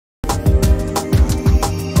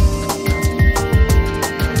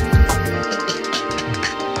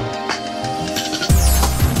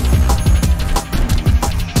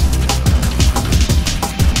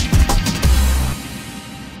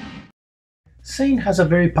Saint has a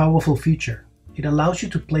very powerful feature. It allows you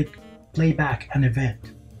to play back an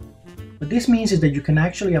event. What this means is that you can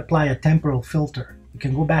actually apply a temporal filter. You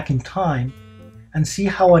can go back in time and see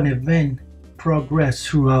how an event progressed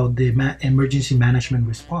throughout the emergency management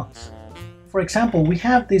response. For example, we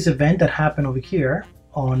have this event that happened over here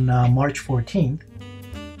on March 14th,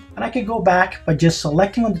 and I can go back by just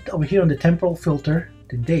selecting over here on the temporal filter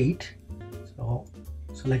the date. So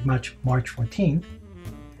select March 14th,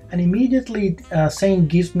 and immediately Saint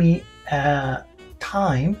gives me a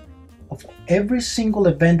time of every single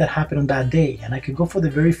event that happened on that day, and I could go for the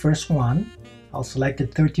very first one. I'll select it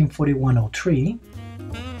 134103.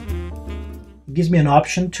 It gives me an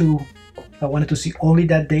option to, if I wanted to see only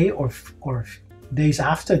that day or days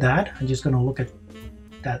after that. I'm just going to look at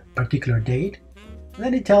that particular date. And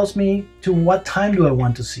then it tells me to what time do I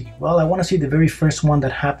want to see. Well, I want to see the very first one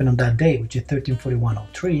that happened on that day, which is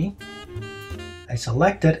 134103. I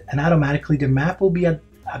select it, and automatically the map will be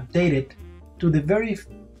updated to the very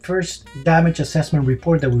first damage assessment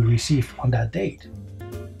report that we received on that date.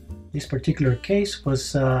 This particular case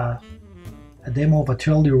was a demo of a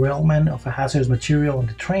trail derailment of a hazardous material on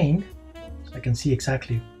the train. So I can see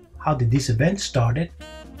exactly how did this event started.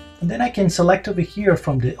 And then I can select over here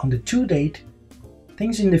on the to date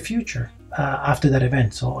things in the future after that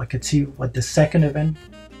event. So I could see what the second event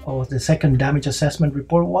or the second damage assessment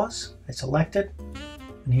report was. I select it,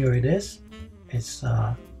 and here it is. It's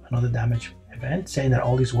another damage event saying that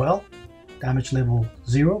all is well. Damage level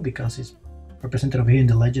 0 because it's represented over here in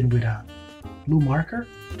the legend with a blue marker.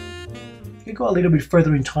 If you go a little bit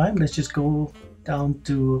further in time, let's just go down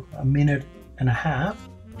to a minute and a half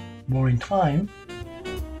more in time.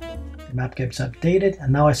 The map gets updated,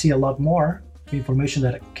 and now I see a lot more information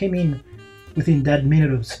that came in within that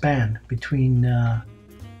minute of span between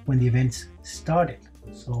when the events started.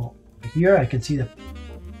 So here I can see that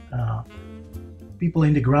people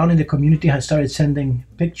in the ground in the community have started sending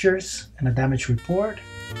pictures and a damage report.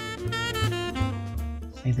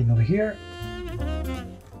 Same thing over here.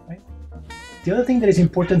 Right? The other thing that is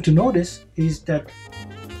important to notice is that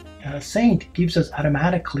Saint gives us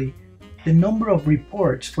automatically the number of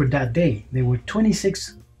reports for that day. There were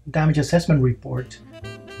 26 damage assessment reports,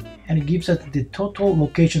 and it gives us the total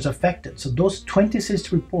locations affected. So those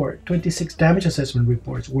 26 damage assessment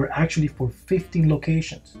reports were actually for 15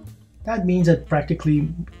 locations. That means that practically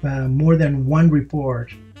more than one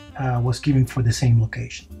report was given for the same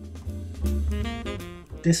location.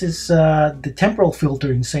 This is the temporal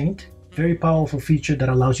filter in Saint. Very powerful feature that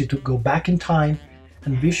allows you to go back in time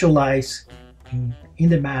and visualize in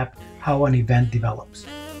the map how an event develops.